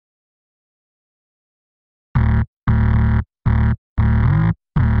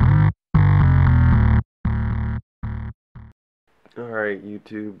Alright,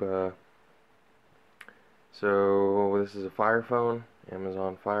 YouTube, so this is a Fire Phone,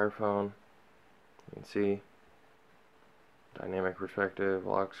 Amazon Fire Phone. You can see dynamic perspective,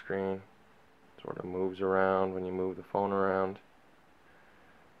 lock screen, sort of moves around when you move the phone around.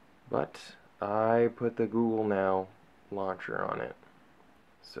 But I put the Google Now launcher on it,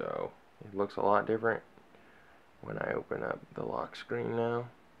 so it looks a lot different when I open up the lock screen now.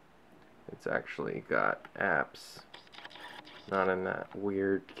 It's actually got apps, not in that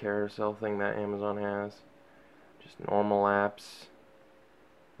weird carousel thing that Amazon has. Just normal apps,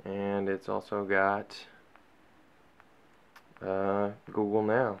 and it's also got Google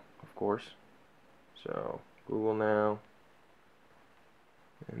Now, of course. So Google Now,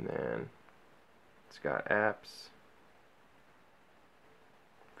 and then it's got apps,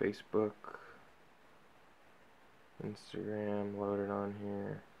 Facebook, Instagram loaded on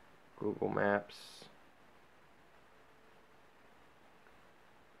here, Google Maps.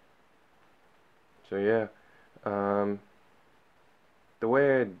 So yeah, the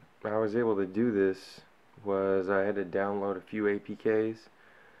way I was able to do this was I had to download a few APKs.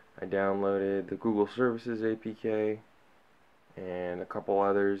 I downloaded the Google Services APK and a couple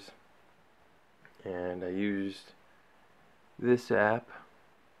others, and I used this app,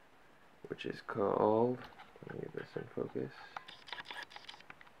 which is called, let me get this in focus,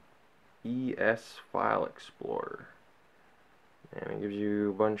 ES File Explorer, and it gives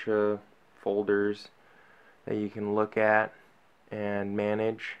you a bunch of folders that you can look at and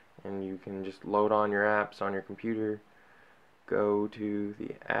manage, and you can just load on your apps on your computer, go to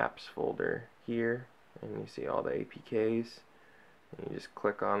the apps folder here, and you see all the APKs, and you just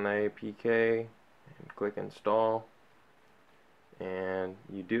click on the APK and click install, and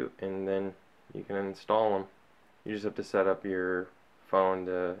then you can install them. You just have to set up your phone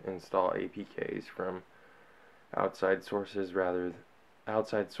to install APKs from outside sources,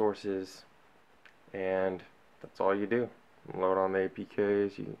 and that's all you do. Load on the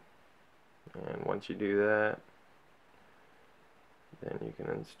APKs, and once you do that, then you can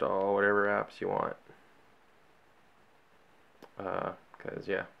install whatever apps you want. Because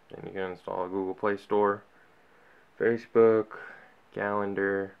yeah, then you can install a Google Play Store, Facebook,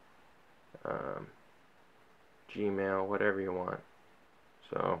 Calendar, Gmail, whatever you want.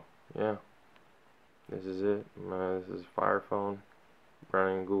 So yeah, this is it. This is Fire Phone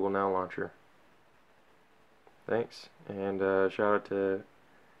running Google Now Launcher. Thanks, and shout out to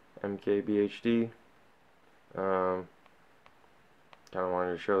MKBHD. Kind of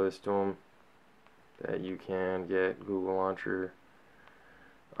wanted to show this to him, that you can get Google Launcher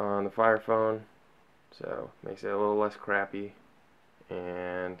on the Fire Phone, so makes it a little less crappy,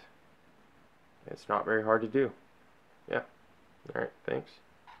 and it's not very hard to do. Yeah, alright, thanks.